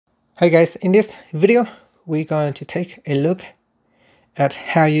Hi guys, in this video we're going to take a look at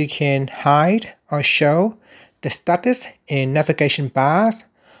how you can hide or show the status in navigation bars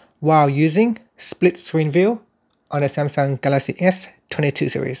while using split screen view on the Samsung Galaxy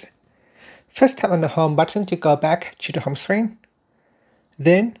S22 series. First, tap on the home button to go back to the home screen.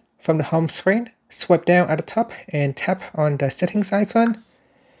 Then from the home screen, swipe down at the top and tap on the settings icon.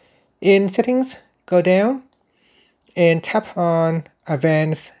 In settings, go down and tap on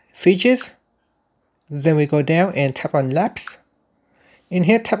advanced features. Then we go down and tap on lapse. In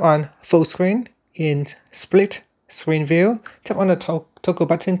here, tap on full screen. In split screen view, tap on the toggle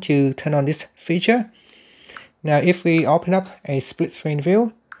button to turn on this feature. Now if we open up a split screen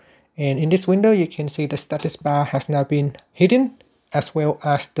view, and in this window you can see the status bar has now been hidden, as well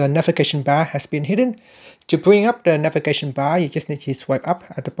as the navigation bar has been hidden. To bring up the navigation bar, you just need to swipe up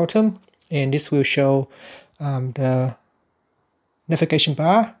at the bottom, and this will show the navigation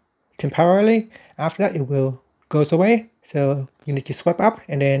bar temporarily. After that, it will goes away. So you need to swipe up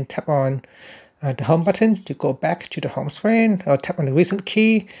and then tap on the home button to go back to the home screen, or tap on the recent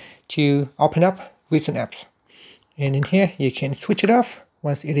key to open up recent apps. And in here, you can switch it off.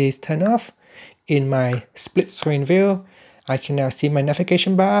 Once it is turned off, in my split screen view, I can now see my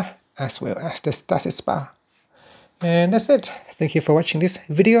navigation bar as well as the status bar. And that's it. Thank you for watching this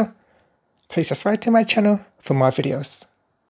video. Please subscribe to my channel for more videos.